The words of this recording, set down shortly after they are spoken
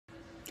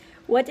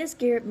What does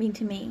Gear Up mean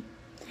to me?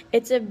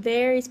 It's a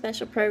very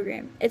special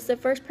program. It's the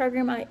first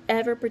program I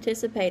ever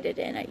participated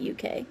in at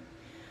UK.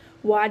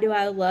 Why do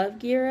I love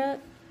Gear Up?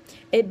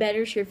 It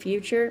betters your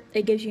future.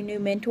 It gives you new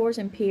mentors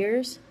and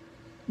peers.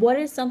 What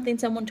is something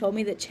someone told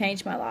me that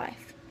changed my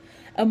life?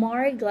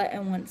 Amari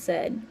Gletton once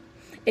said,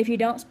 "If you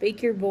don't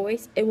speak your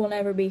voice, it will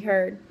never be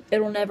heard. It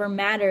will never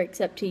matter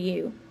except to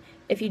you.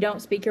 If you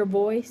don't speak your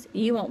voice,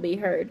 you won't be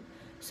heard.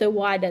 So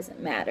why does it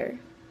matter?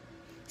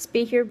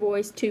 Speak your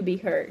voice to be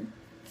heard."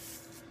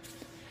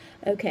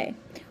 Okay,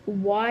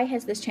 why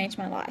has this changed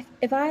my life?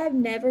 If I have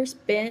never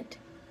spent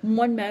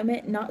one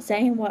moment not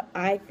saying what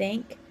I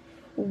think,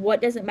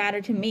 what does it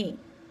matter to me?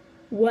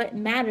 What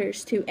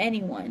matters to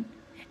anyone?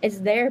 It's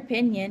their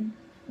opinion.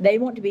 They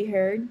want to be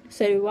heard,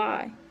 so do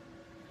I.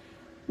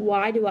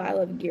 Why do I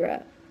love Gear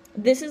Up?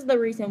 This is the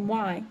reason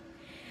why.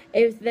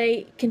 If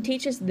they can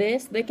teach us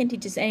this, they can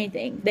teach us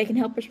anything. They can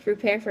help us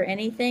prepare for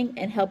anything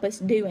and help us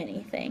do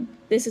anything.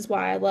 This is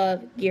why I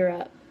love Gear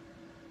Up.